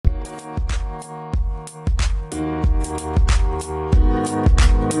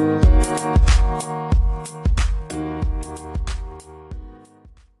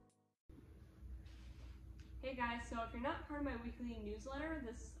newsletter.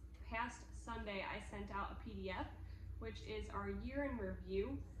 This past Sunday, I sent out a PDF, which is our year in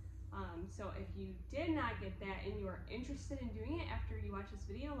review. So if you did not get that and you are interested in doing it after you watch this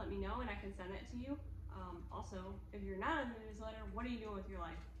video, let me know and I can send that to you. Also, if you're not in the newsletter, what are you doing with your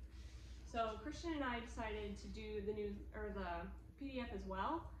life? So Christian and I decided to do the PDF as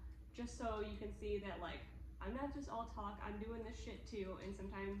well, just so you can see that like I'm not just all talk, I'm doing this shit too, and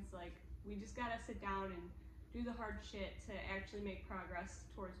sometimes like we just gotta sit down and do the hard shit to actually make progress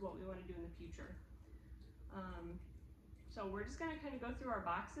towards what we want to do in the future. So we're just gonna kind of go through our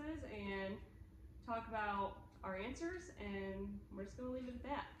boxes and talk about our answers, and we're just gonna leave it at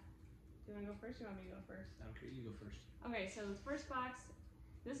that. Do you want to go first? Or you want me to go first? Okay, you go first. Okay, so the first box,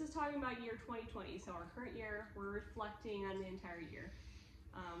 this is talking about year 2020, so our current year. We're reflecting on the entire year.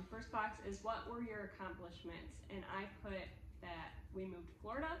 First box is what were your accomplishments, and I put that we moved to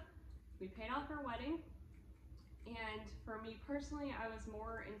Florida, we paid off our wedding, and for me personally, I was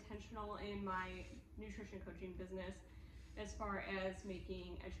more intentional in my nutrition coaching business as far as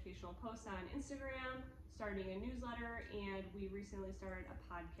making educational posts on Instagram, starting a newsletter, and we recently started a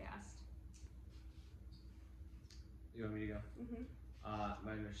podcast. You want me to go? Mm-hmm.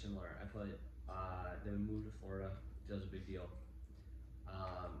 Mine are similar. I put then we moved to Florida. That was a big deal.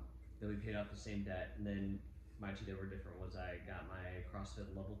 Then we paid off the same debt, and then my two that were different was I got my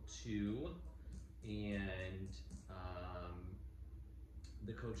CrossFit level 2, and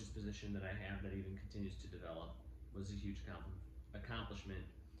the coach's position that I have that even continues to develop was a huge accomplishment.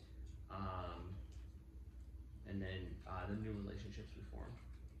 And then the new relationships we formed.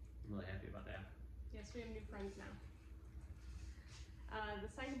 I'm really happy about that. Yes, we have new friends now. The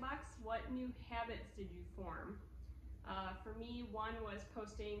second box, what new habits did you form? For me, one was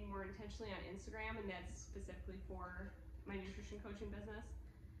posting more intentionally on Instagram, and that's specifically for my nutrition coaching business.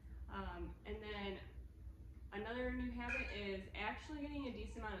 And then another new habit is actually getting a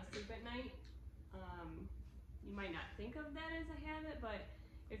decent amount of sleep at night. You might not think of that as a habit, but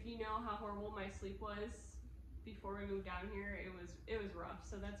if you know how horrible my sleep was before we moved down here, it was rough.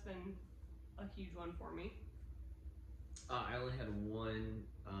 So that's been a huge one for me. I only had one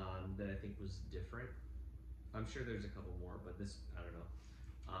that I think was different. I'm sure there's a couple more, but this, I don't know.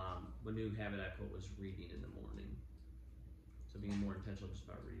 One new habit I put was reading in the morning. So being more intentional just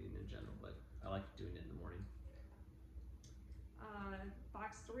about reading in general, but I like doing it in the morning.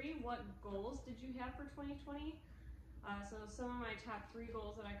 Box 3, what goals did you have for 2020? So some of my top 3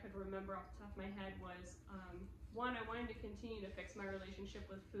 goals that I could remember off the top of my head was, one, I wanted to continue to fix my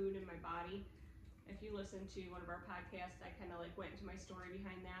relationship with food and my body. If you listen to one of our podcasts, I kind of like went into my story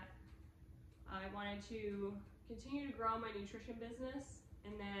behind that. I wanted to continue to grow my nutrition business,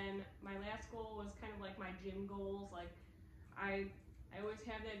 and then my last goal was kind of like my gym goals. Like I always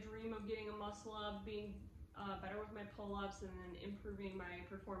have that dream of getting a muscle up, being better with my pull-ups, and then improving my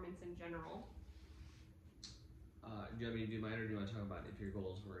performance in general. Do you want me to do mine, or do you want to talk about if your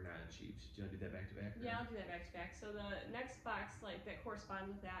goals were not achieved? Do you want to do that back to back? Yeah, I'll do that back to back. So the next box like that corresponds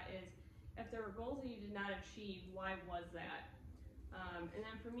with that is if there were goals that you did not achieve, why was that? And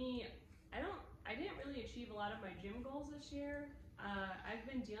then for me, I didn't really achieve a lot of my gym goals this year. I've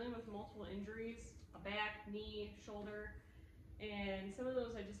been dealing with multiple injuries, a back, knee, shoulder, and some of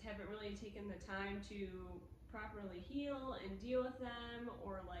those I just haven't really taken the time to properly heal and deal with them,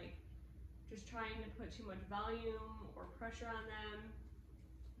 or like just trying to put too much volume or pressure on them,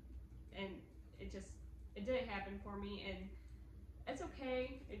 and it didn't happen for me, and it's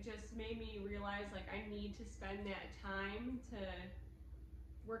okay. It just made me realize like I need to spend that time to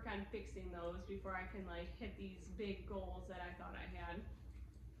work on fixing those before I can like hit these big goals that I thought I had.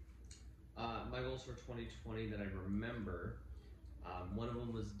 My goals for 2020 that I remember, one of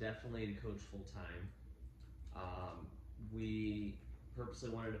them was definitely to coach full time. We purposely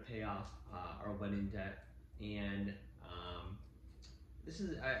wanted to pay off our wedding debt, and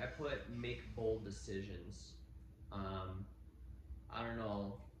I put make bold decisions. I don't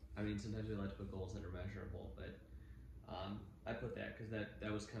know. I mean, sometimes we like to put goals that are measurable, but I put that because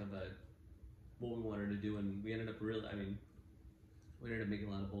that was kind of what we wanted to do, and we ended up making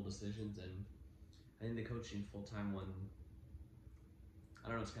a lot of bold decisions. And I think the coaching full-time one, I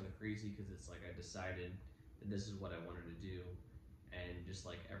don't know, it's kind of crazy because it's like I decided that this is what I wanted to do, and just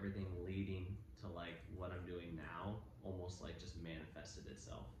like everything leading to like what I'm doing now almost like just manifested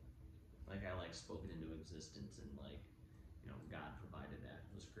itself. Like I like spoke it into existence, and like, you know, God provided that.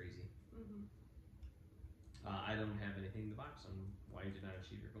 It was crazy. Mm-hmm. I don't have anything in the box on why you did not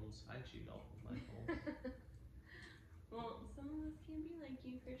achieve your goals. I achieved all of my goals. Well, some of us can be like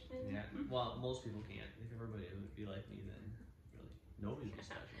you, Christian. Yeah, well, most people can't. If everybody would be like me, then really nobody would be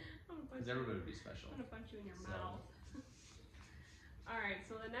special. Because everybody would be special. I'm gonna punch you in your So. mouth.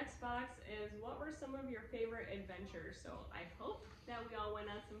 so the next box is what were some of your favorite adventures? So I hope that we all went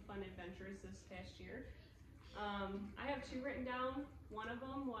on some fun adventures this past year. I have 2 written down. One of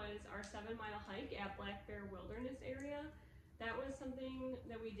them was our 7-mile hike at Black Bear Wilderness area. That was something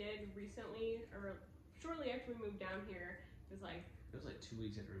that we did recently, or shortly after we moved down here. It was like 2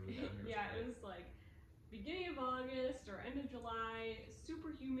 weeks after we moved down here. yeah, it was like beginning of August or end of July,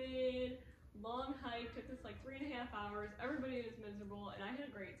 super humid, long hike, took us like 3.5 hours. Everybody was miserable, and I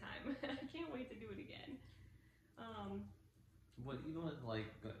had a great time. I can't wait to do it again. What even with like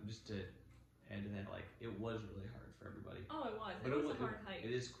just to add to that, like it was really hard for everybody. Oh, it was. But It was a hard hike.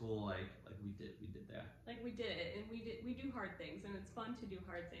 It is cool. Like we did that. Like we did it, and we do hard things, and it's fun to do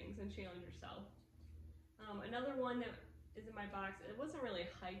hard things and challenge yourself. Another one that is in my box. It wasn't really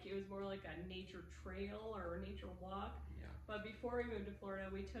a hike. It was more like a nature trail or a nature walk. Yeah. But before we moved to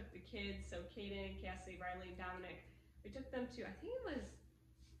Florida, we took the kids, so Kaden, Cassie, Riley, and Dominic. We took them to, I think it was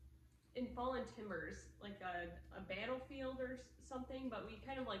in Fallen Timbers, like a battlefield or something. But we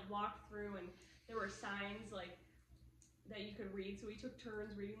kind of like walked through, and there were signs like that you could read. So we took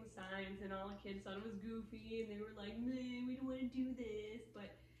turns reading the signs, and all the kids thought it was goofy, and they were like, "Nah, we don't want to do this,"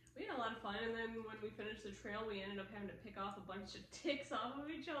 but we had a lot of fun. And then when we finished the trail, we ended up having to pick off a bunch of ticks off of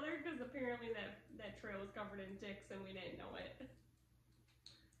each other because apparently that trail was covered in ticks and we didn't know it.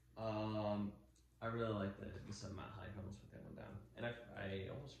 I really like the 7-mile hike. I almost put that one down, and I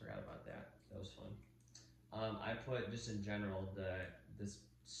almost forgot about that. That was fun. I put just in general this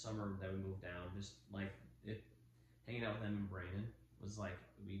summer that we moved down, just like hanging out with them in Brandon was like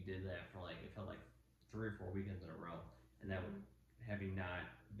we did that for like it felt like 3 or 4 weekends in a row, and that would having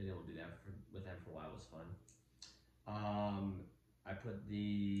not been able to do that with them for a while was fun. I put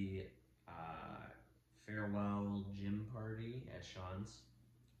the farewell gym party at Sean's.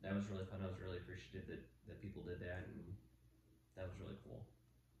 That was really fun. I was really appreciative that people did that, and that was really cool.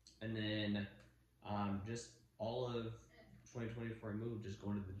 And then just all of 2020 before I moved, just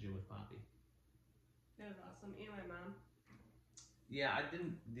going to the gym with Poppy. That was awesome. And my mom. Yeah,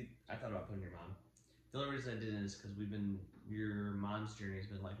 I thought about putting your mom. The only reason I didn't is because your mom's journey has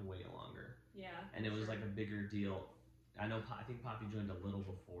been like way longer. Yeah. And it was like a bigger deal. I think Poppy joined a little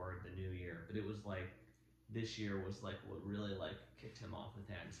before the new year, but it was like this year was like what really like kicked him off with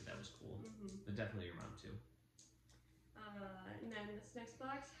that, and so that was cool. Mm-hmm. But definitely your mom too. And then this next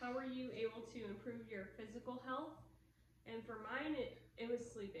box, how were you able to improve your physical health? And for mine, it was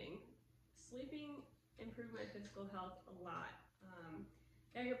sleeping. Sleeping improved my physical health a lot.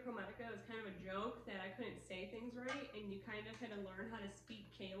 At your ProMedica, it was kind of a joke that I couldn't say things right, and you kind of had to learn how to speak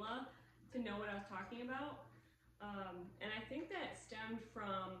Kayla to know what I was talking about. And I think that stemmed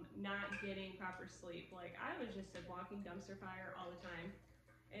from not getting proper sleep. Like, I was just a walking dumpster fire all the time.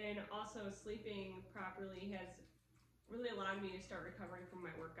 And also, sleeping properly has really allowed me to start recovering from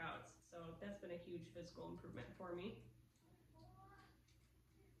my workouts. So that's been a huge physical improvement for me.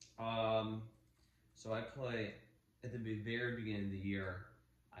 So I put at the very beginning of the year,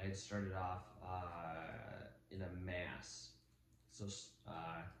 I had started off in a mass. So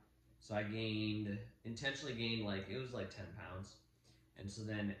I intentionally gained like it was like 10 pounds, and so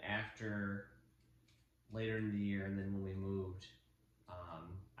then later in the year, and then when we moved,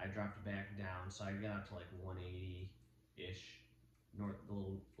 I dropped back down. So I got up to like 180-ish, the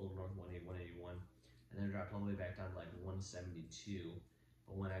little north 180, 181, and then I dropped all the way back down to like 172.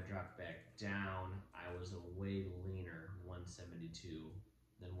 But when I dropped back down, I was a way leaner 172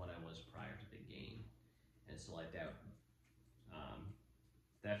 than what I was prior to the gain, and so like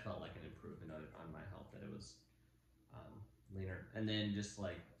that felt like an improvement on my health, that it was leaner. And then just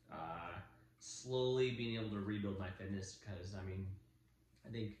like slowly being able to rebuild my fitness, because I mean, I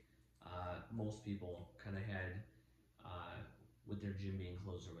think most people kind of had with their gym being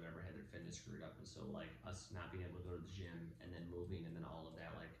closed or whatever, had their fitness screwed up, and so like us not being able to go to the gym and then moving and then all of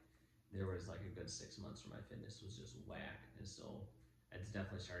that, like there was like a good 6 months where my fitness was just whack, and so it's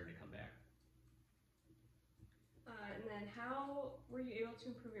definitely starting to come back. And then how were you able to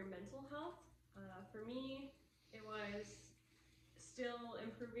improve your mental health? For me, it was still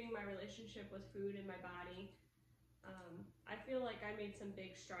improving my relationship with food and my body. I feel like I made some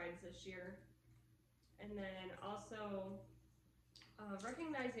big strides this year. And then also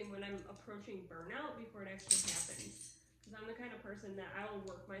recognizing when I'm approaching burnout before it actually happens. Because I'm the kind of person that I will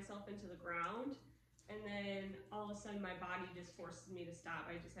work myself into the ground, and then all of a sudden my body just forces me to stop.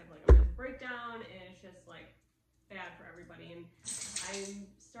 I just have like a mental breakdown, and it's just like bad for everybody. And I'm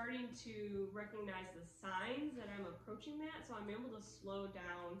starting to recognize the signs that I'm approaching that, so I'm able to slow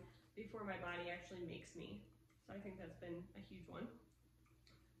down before my body actually makes me. So I think that's been a huge one.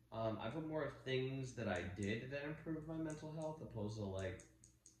 I put more things that I did that improved my mental health, opposed to like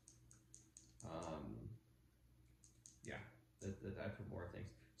Yeah, that I put more things.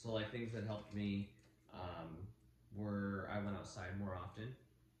 So like things that helped me were I went outside more often.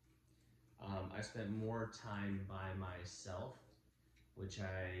 I spent more time by myself, which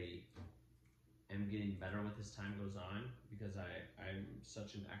I am getting better with as time goes on because I'm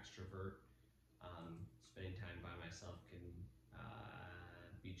such an extrovert. Spending time by myself can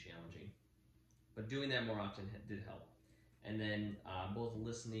be challenging, but doing that more often did help. And then both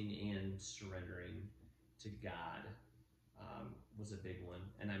listening and surrendering to God was a big one.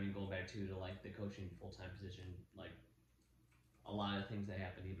 And I mean, going back to like the coaching full-time position, like a lot of things that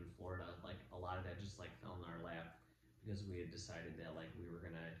happened even in Florida, like a lot of that just like fell in our lap because we had decided that like we were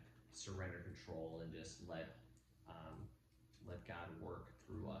gonna surrender control and just let God work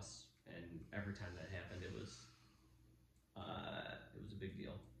through us. And every time that happened, it was a big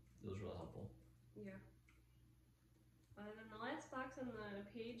deal. It was really helpful. Yeah. And then the last box on the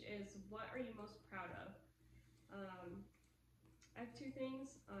page is what are you most proud of? I have two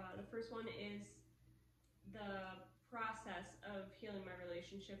things. The first one is the process of healing my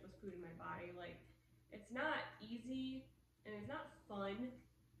relationship with food in my body. Like, it's not easy and it's not fun,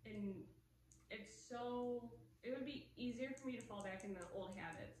 and it would be easier for me to fall back in the old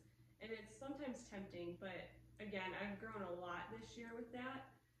habits, and it's sometimes tempting, but again, I've grown a lot this year with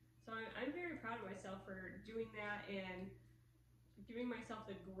that. So I'm very proud of myself for doing that and giving myself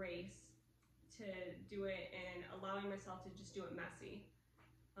the grace to do it and allowing myself to just do it messy.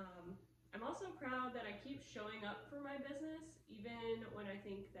 I'm also proud that I keep showing up for my business even when I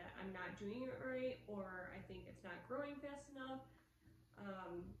think that I'm not doing it right or I think it's not growing fast enough.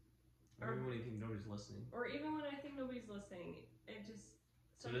 Or even when you think nobody's listening. Or even when I think nobody's listening. It just...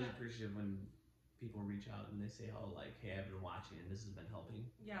 So it is appreciative when people reach out and they say, oh, like, hey, I've been watching and this has been helping.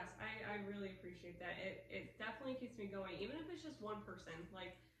 Yes, I really appreciate that. It definitely keeps me going. Even if it's just one person,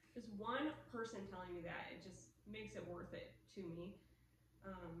 like just one person telling me that, it just makes it worth it to me.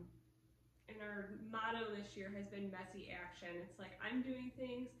 And our motto this year has been messy action. It's like, I'm doing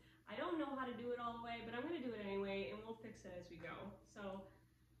things, I don't know how to do it all the way, but I'm going to do it anyway, and we'll fix it as we go. So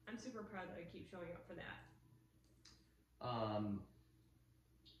I'm super proud that I keep showing up for that.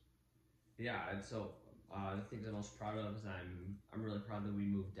 Yeah, and so the things I'm most proud of is I'm really proud that we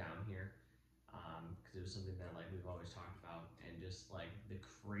moved down here because it was something that like we've always talked about, and just like the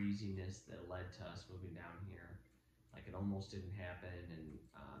craziness that led to us moving down here, like it almost didn't happen, and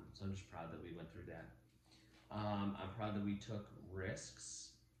so I'm just proud that we went through that. I'm proud that we took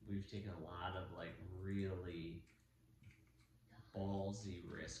risks. We've taken a lot of like really ballsy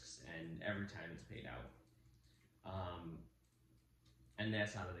risks, and every time it's paid out. And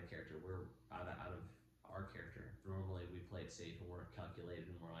that's out of the character. We're out of our character. Normally we play it safe and we're calculated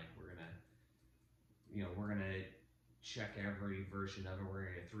and we're like, we're gonna check every version of it. We're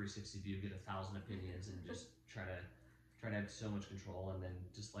gonna get 360 view, get 1,000 opinions, and just try to have so much control. And then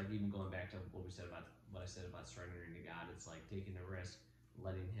just like even going back to what I said about surrendering to God, it's like taking the risk,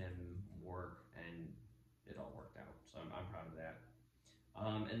 letting Him work, and it all worked out. So I'm proud of that.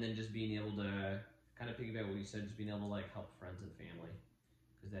 And then just being able to kind of piggyback what you said, just being able to like help friends and family,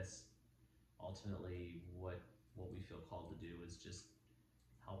 because that's ultimately what we feel called to do, is just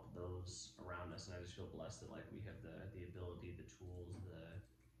help those around us. And I just feel blessed that like we have the ability, the tools,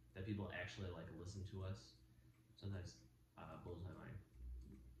 that people actually like listen to us. Sometimes blows my mind.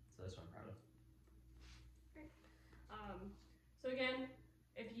 So that's what I'm proud of. Great. So again,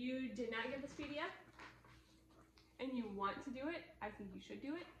 if you did not get this PDF and you want to do it, I think you should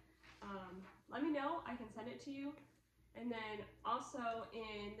do it. Let me know, I can send it to you. And then also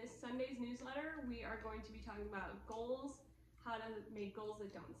in this Sunday's newsletter, we are going to be talking about goals, how to make goals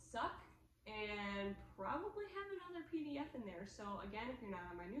that don't suck, and probably have another PDF in there. So again, if you're not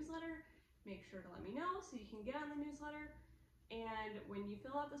on my newsletter, make sure to let me know so you can get on the newsletter. And when you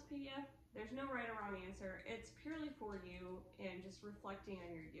fill out this PDF, there's no right or wrong answer. It's purely for you and just reflecting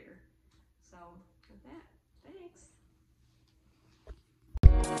on your year. So with that, thanks.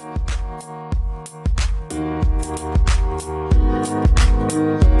 Thank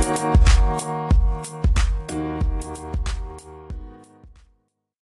you.